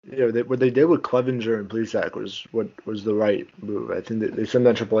 Yeah, what they did with Clevenger and Plesac was what was the right move. I think they sent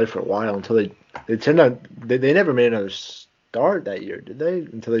them to AAA for a while until they turned out they never made another start that year, did they?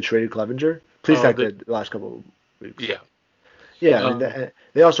 Until they traded Clevenger. Plesac did the last couple of weeks. Yeah. Yeah, and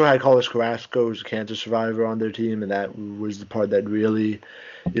they also had Carlos Carrasco, who's a cancer survivor, on their team, and that was the part that really,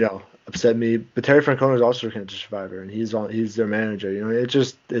 upset me. But Terry Francona is also a cancer survivor, and he's their manager.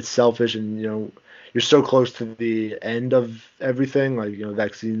 It's selfish, and you're so close to the end of everything. Like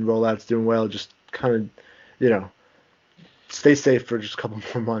vaccine rollout's doing well. Just kind of, stay safe for just a couple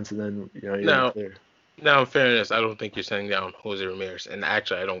more months, and then you're clear. Now, in fairness, I don't think you're sending down Jose Ramirez, and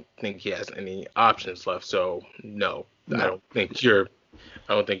actually, I don't think he has any options left. So, no. I don't think you're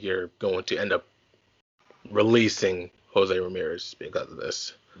going to end up releasing Jose Ramirez because of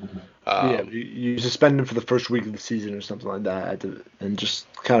this. You suspend him for the first week of the season or something like that, and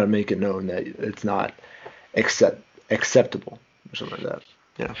just kind of make it known that it's not acceptable or something like that.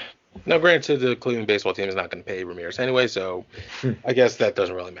 Yeah. Now, granted, the Cleveland baseball team is not going to pay Ramirez anyway, so I guess that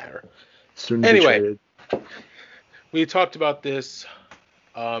doesn't really matter. Anyway, we talked about this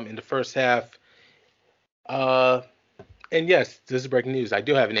in the first half. And yes, this is breaking news. I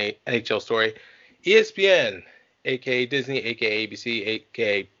do have an NHL story. ESPN, aka Disney, aka ABC,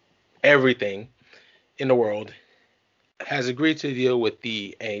 aka everything in the world, has agreed to deal with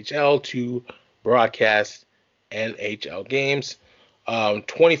the NHL to broadcast NHL games.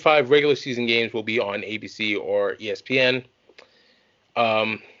 25 regular season games will be on ABC or ESPN.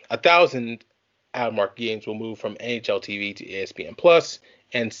 1,000 out-of-market games will move from NHL TV to ESPN Plus,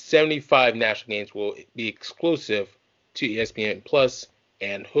 and 75 national games will be exclusive to ESPN Plus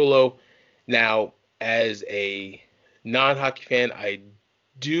and Hulu. Now, as a non-hockey fan, I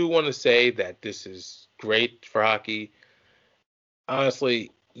do want to say that this is great for hockey.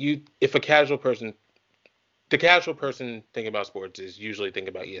 Honestly, the casual person thinking about sports is usually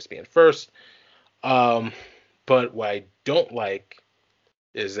thinking about ESPN first. But what I don't like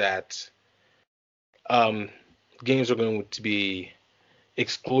is that games are going to be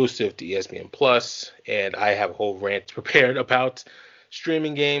exclusive to ESPN Plus, and I have a whole rant prepared about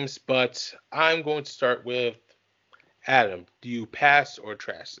streaming games, but I'm going to start with Adam. Do you pass or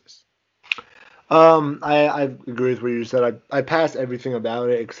trash this? I agree with what you said. I pass everything about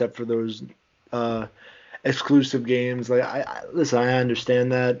it except for those exclusive games. Like listen, I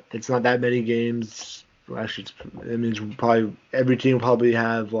understand that it's not that many games. Actually, it means probably every team will probably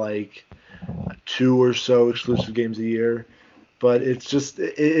have like 2 or so exclusive games a year. But it's just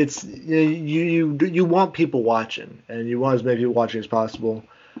you want people watching, and you want as many people watching as possible.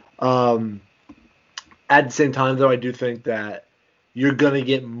 At the same time, though, I do think that you're gonna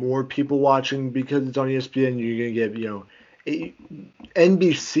get more people watching because it's on ESPN. You're gonna get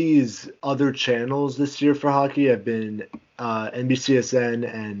NBC's other channels this year for hockey have been NBCSN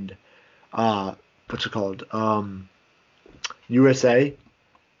and what's it called, USA,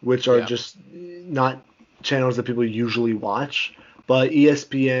 which are just not channels that people usually watch, but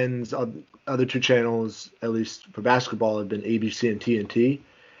ESPN's other 2 channels, at least for basketball, have been ABC and TNT,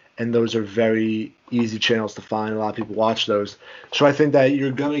 and those are very easy channels to find. A lot of people watch those, so I think that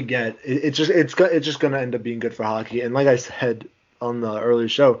you're gonna get it's just gonna end up being good for hockey. And like I said on the earlier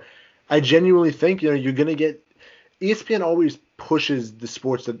show, I genuinely think you're gonna get ESPN always pushes the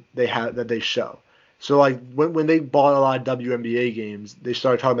sports that they show. So like when they bought a lot of WNBA games, they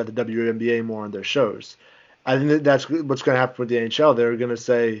started talking about the WNBA more on their shows. I think that's what's going to happen with the NHL. They're going to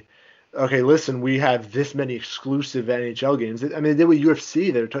say, okay, listen, we have this many exclusive NHL games. I mean, they did with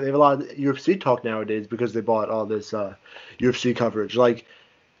UFC. They have a lot of UFC talk nowadays because they bought all this UFC coverage. Like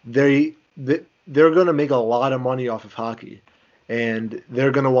they're going to make a lot of money off of hockey, and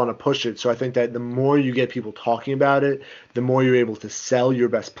they're going to want to push it. So I think that the more you get people talking about it, the more you're able to sell your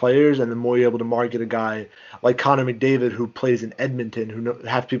best players, and the more you're able to market a guy like Connor McDavid, who plays in Edmonton, who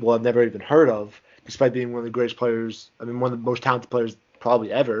half people have never even heard of, despite being one of the greatest players, one of the most talented players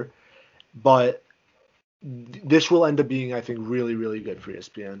probably ever. But this will end up being, I think, really, really good for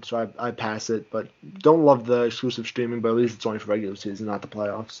ESPN. So I pass it, but don't love the exclusive streaming, but at least it's only for regular season, not the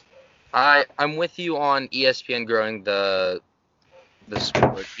playoffs. I'm with you on ESPN growing the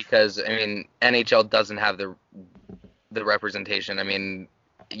sport because I mean NHL doesn't have the representation. I mean,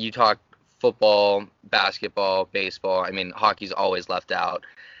 you talk football, basketball, baseball. I mean, hockey's always left out.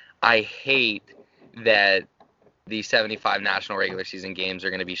 I hate that the 75 national regular season games are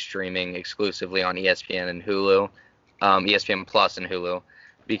going to be streaming exclusively on ESPN and Hulu, ESPN Plus and Hulu,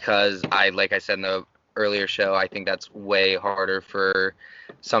 because like I said in the earlier show, I think that's way harder for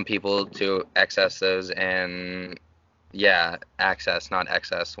some people to access those and access, not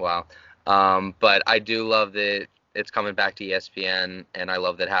excess. Wow. But I do love that it's coming back to ESPN, and I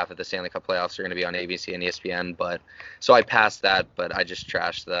love that half of the Stanley Cup playoffs are going to be on ABC and ESPN. But so I passed that, but I just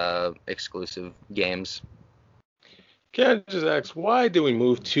trashed the exclusive games. Can I just ask, why do we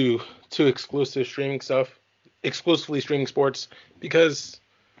move to exclusive streaming stuff, exclusively streaming sports? Because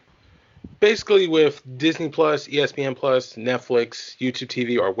basically with Disney Plus, ESPN Plus, Netflix, YouTube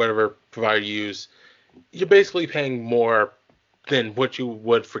TV, or whatever provider you use, you're basically paying more than what you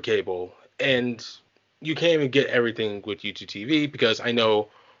would for cable. And you can't even get everything with YouTube TV because I know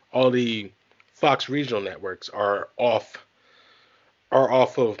all the Fox regional networks are off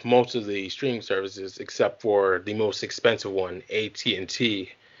of most of the streaming services except for the most expensive one, AT&T.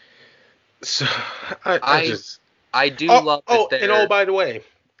 So I do love that and by the way,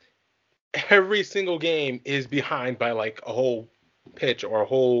 every single game is behind by like a whole pitch or a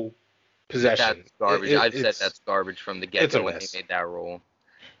whole possession. That's garbage. I've said that's garbage from the get-go when they made that rule.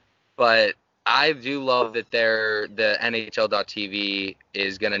 But I do love that the NHL.TV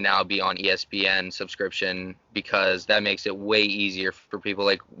is going to now be on ESPN subscription because that makes it way easier for people.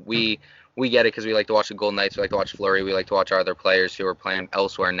 Like, we get it because we like to watch the Golden Knights, we like to watch Fleury, we like to watch our other players who are playing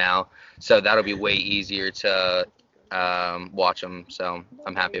elsewhere now. So that'll be way easier to watch them. So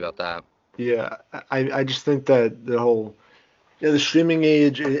I'm happy about that. Yeah, I just think that the streaming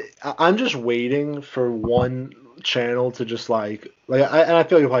age, I'm just waiting for one channel to just and I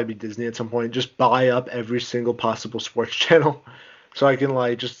feel like it'll probably be Disney at some point, just buy up every single possible sports channel so I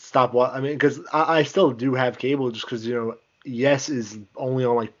can just stop I mean, because I still do have cable just because, Yes is only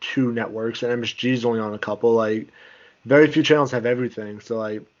on 2 networks and MSG is only on a couple. Very few channels have everything.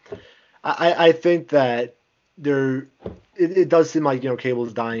 So I think that it does seem like cable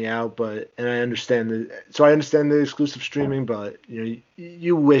is dying out, and I understand the exclusive streaming, but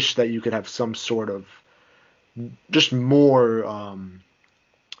you wish that you could have some sort of just more.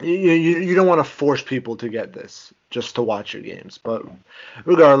 You don't want to force people to get this just to watch your games, but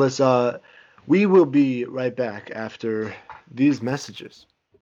regardless, we will be right back after these messages.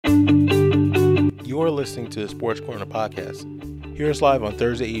 You are listening to the Sports Corner podcast. Hear us live on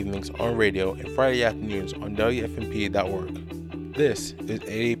Thursday evenings on radio and Friday afternoons on WFMP.org. This is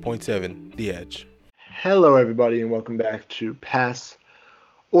 88.7 The Edge. Hello, everybody, and welcome back to Pass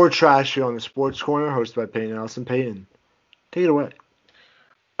or Trash here on the Sports Corner, hosted by Peyton Allison. Peyton, take it away.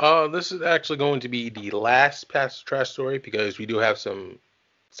 This is actually going to be the last Pass or Trash story because we do have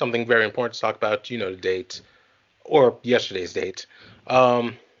something very important to talk about. The date, or yesterday's date.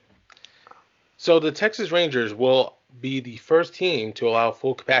 So the Texas Rangers will be the first team to allow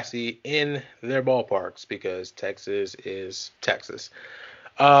full capacity in their ballparks because Texas is Texas.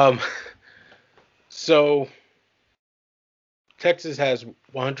 So Texas has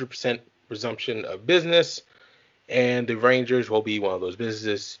 100% resumption of business, and the Rangers will be one of those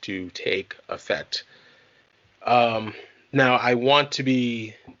businesses to take effect. Now, I want to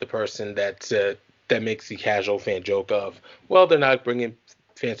be the person that makes the casual fan joke of, well, they're not bringing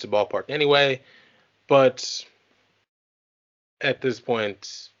fans to the ballpark anyway, but at this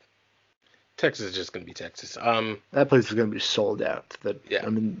point, Texas is just going to be Texas. That place is going to be sold out. I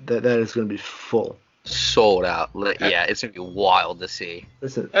mean, that is going to be full. Sold out. Yeah, it's going to be wild to see.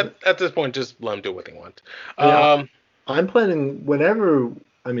 Listen, at this point, just let them do what they want. I'm planning whenever,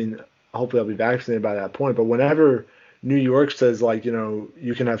 I mean, hopefully I'll be vaccinated by that point, but whenever New York says,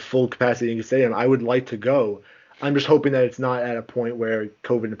 you can have full capacity in the stadium, I would like to go. I'm just hoping that it's not at a point where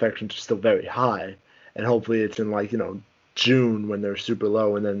COVID infections are still very high, and hopefully it's in, June when they're super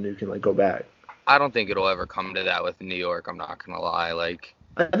low, and then you can, go back. I don't think it'll ever come to that with New York, I'm not going to lie.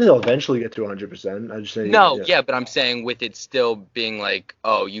 I think they'll eventually get to 100%. I just say but I'm saying with it still being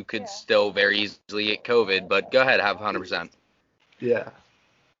you could still very easily get COVID, but go ahead, have 100%. Yeah.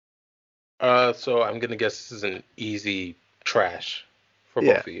 So I'm gonna guess this is an easy trash for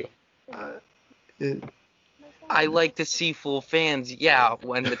both of you. I like to see full fans,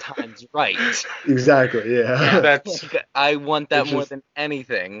 when the time's right. Exactly, yeah. That's I want that It's more just- than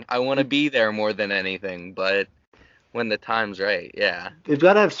anything. I want to be there more than anything, but when the time's right, yeah. They've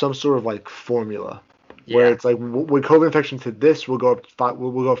got to have some sort of like formula where Yeah. it's like when COVID infections hit this, we'll go up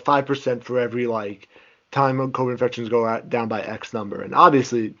we'll go up 5% for every like time COVID infections go down by X number. And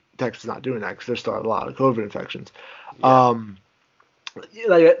obviously Texas is not doing that because there's still a lot of COVID infections. Yeah.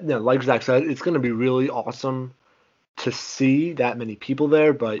 Like Zach said, it's going to be really awesome to see that many people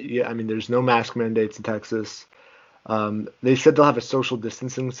there. But yeah, I mean, there's no mask mandates in Texas. They said they'll have a social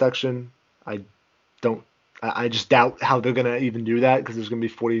distancing section. I don't. I just doubt how they're gonna even do that because there's gonna be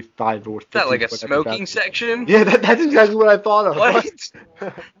 45 or 50. Is that like a whatever smoking that's- section? Yeah, that's exactly what I thought of. What?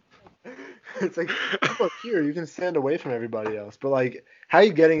 It's like people are here. You can stand away from everybody else, but like, how are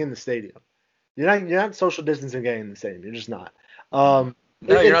you getting in the stadium? You're not social distancing getting in the stadium. You're just not. No,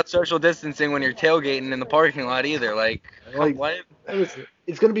 you're not social distancing when you're tailgating in the parking lot either. Like what?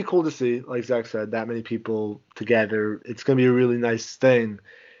 It's gonna be cool to see, like Zach said, that many people together. It's gonna be a really nice thing.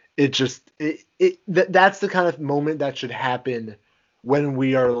 That's the kind of moment that should happen when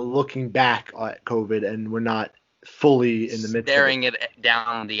we are looking back at COVID and we're not fully in the midst Staring of it. it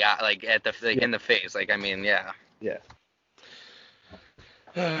down the like at the like, in the face. Like I mean, yeah. Yeah.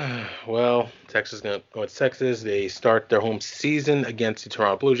 Well, Texas going to Texas. They start their home season against the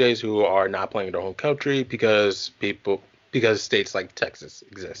Toronto Blue Jays, who are not playing in their home country because states like Texas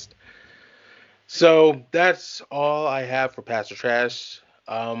exist. So that's all I have for Pastor Trash.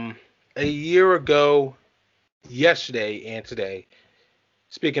 A year ago, yesterday and today,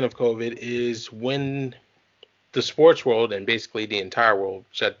 speaking of COVID, is when the sports world and basically the entire world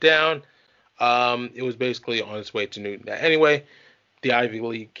shut down. It was basically on its way to Newton. Anyway, the Ivy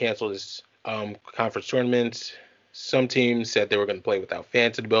League canceled its conference tournaments. Some teams said they were going to play without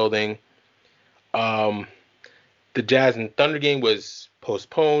fans in the building. The Jazz and Thunder game was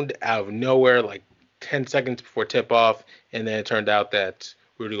postponed out of nowhere, like 10 seconds before tip-off, and then it turned out that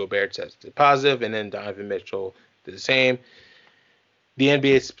Rudy Gobert tested positive, and then Donovan Mitchell did the same. The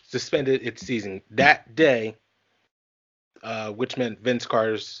NBA suspended its season that day, which meant Vince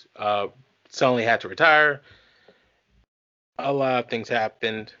Carter's suddenly had to retire. A lot of things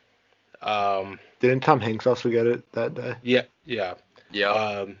happened. Didn't Tom Hanks also get it that day? Yeah. Yeah.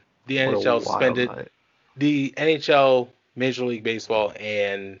 The What a NHL wild suspended night. the NHL, Major League Baseball,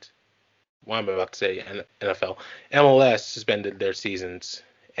 and what am I about to say? NFL, MLS suspended their seasons,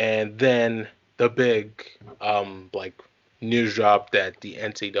 and then the big news drop that the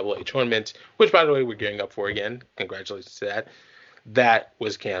NCAA tournament, which by the way we're gearing up for again, congratulations to that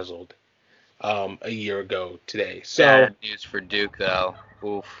was canceled a year ago today. So Bad news for Duke though.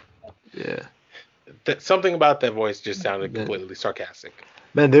 Oof. Yeah. Something about that voice just sounded completely sarcastic.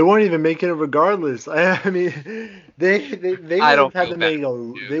 Man, they weren't even making it regardless. I mean, they would have had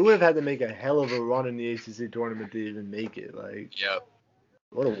to make a hell of a run in the ACC tournament to even make it. Like, Yep.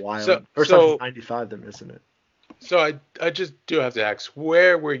 what a wild So time since '95 they're missing it. So I just do have to ask,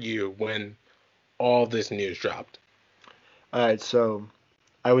 where were you when all this news dropped? All right, so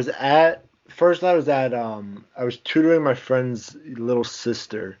I was tutoring my friend's little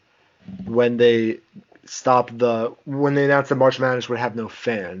sister when they announced that March Madness would have no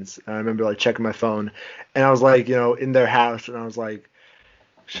fans. And I remember like checking my phone, and I was like, in their house, and I was like,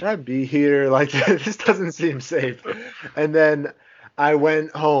 should I be here? Like, this doesn't seem safe. And then I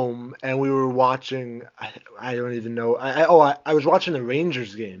went home and we were watching. I don't even know. I was watching the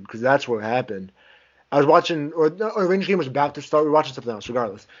Rangers game because that's what happened. I was watching, or the Rangers game was about to start. We were watching something else.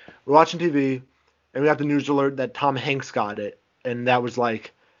 Regardless, we're watching TV, and we got the news alert that Tom Hanks got it, and that was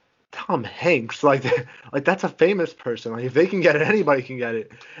like, Tom Hanks, like that's a famous person. Like if they can get it, anybody can get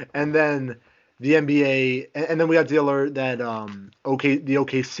it. And then the NBA, and then we got the alert that the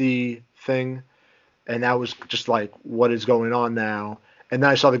OKC thing, and that was just like, what is going on now? And then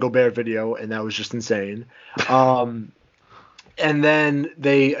I saw the Gobert video, and that was just insane. And then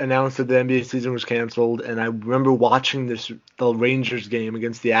they announced that the NBA season was canceled, and I remember watching the Rangers game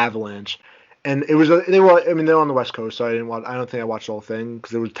against the Avalanche, and they were on the West Coast, so I don't think I watched the whole thing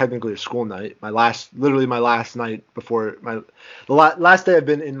because it was technically a school night. My last night before the last day I've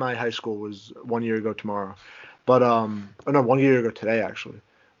been in my high school was 1 year ago tomorrow, but 1 year ago today actually,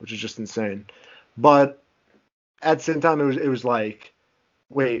 which is just insane. But at the same time, it was like,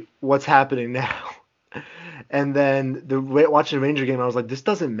 wait, what's happening now? And then watching the Ranger game, I was like, this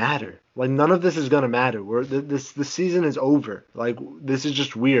doesn't matter. Like, none of this is gonna matter. The season is over. Like, this is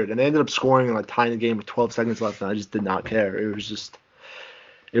just weird. And they ended up scoring and like tying the game with 12 seconds left, and I just did not care.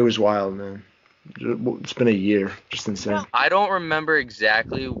 It was wild, man. It's been a year, just insane. I don't remember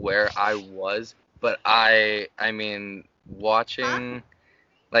exactly where I was but I mean, watching,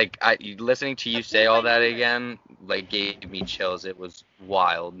 like, listening to you say all that again, like, gave me chills. It was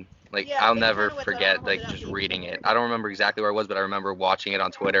wild. Like, I'll never forget, like, just reading it. I don't remember exactly where it was, but I remember watching it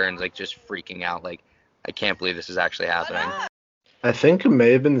on Twitter and, like, just freaking out. Like, I can't believe this is actually happening. I think it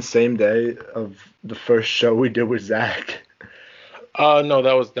may have been the same day of the first show we did with Zach. No,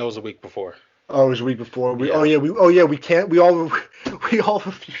 that was a week before. Oh, it was a week before. We all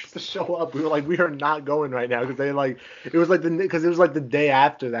refused to show up. We were like, we are not going right now because it was like the day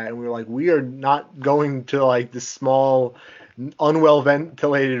after that, and we were like, we are not going to like this small, unwell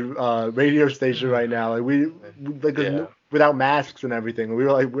ventilated radio station right now. Like without masks and everything. We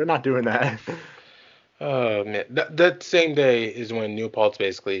were like, we're not doing that. Oh man, that same day is when New Paltz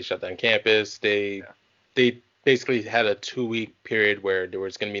basically shut down campus. They basically had a 2-week period where there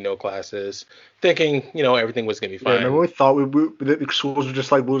was going to be no classes, thinking, everything was going to be fine. Yeah, remember we thought the schools were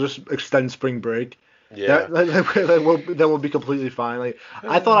just like, we'll just extend spring break. Yeah. Then we'll be completely fine. Like,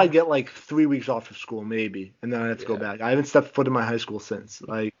 I thought I'd get like 3 weeks off of school maybe, and then I'd have to go back. I haven't stepped foot in my high school since.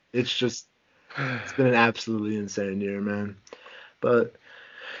 Like, it's been an absolutely insane year, man. But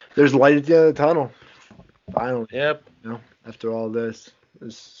there's light at the end of the tunnel. Finally. Yep. After all this,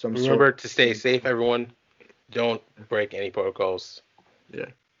 remember to stay safe, everyone. Don't break any protocols. Yeah.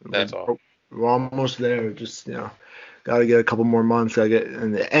 That's all. We're almost there. Just, gotta get a couple more months.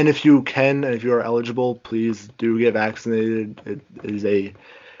 And if you can, and if you are eligible, please do get vaccinated. It is a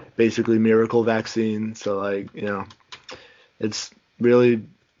basically miracle vaccine. So, like, it's really,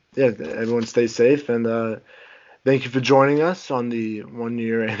 everyone stay safe. And thank you for joining us on the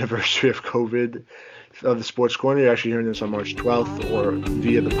 1-year anniversary of COVID. Of the Sports Corner. You're actually hearing this on March 12th or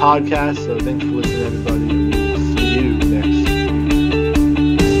via the podcast. So thanks for listening, everybody.